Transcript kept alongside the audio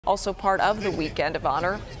Also part of the Weekend of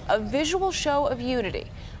Honor, a visual show of unity.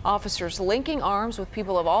 Officers linking arms with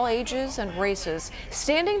people of all ages and races,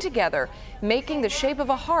 standing together, making the shape of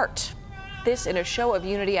a heart. This in a show of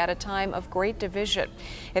unity at a time of great division.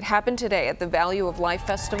 It happened today at the Value of Life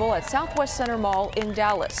Festival at Southwest Center Mall in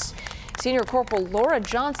Dallas. Senior Corporal Laura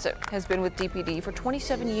Johnson has been with DPD for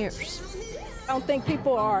 27 years. I don't think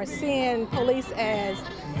people are seeing police as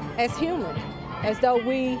human, as though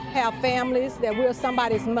we have families, that we're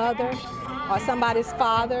somebody's mother or somebody's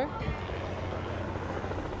father.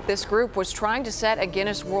 This group was trying to set a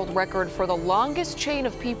Guinness World Record for the longest chain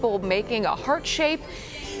of people making a heart shape.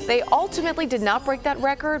 They ultimately did not break that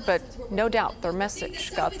record, but no doubt their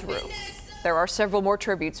message got through. There are several more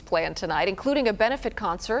tributes planned tonight, including a benefit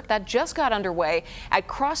concert that just got underway at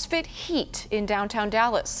CrossFit Heat in downtown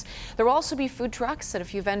Dallas. There will also be food trucks and a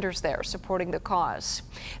few vendors there supporting the cause.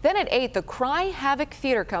 Then at 8, the Cry Havoc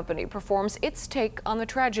Theater Company performs its take on the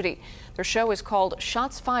tragedy. Their show is called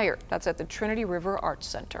Shots Fired. That's at the Trinity River Arts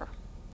Center.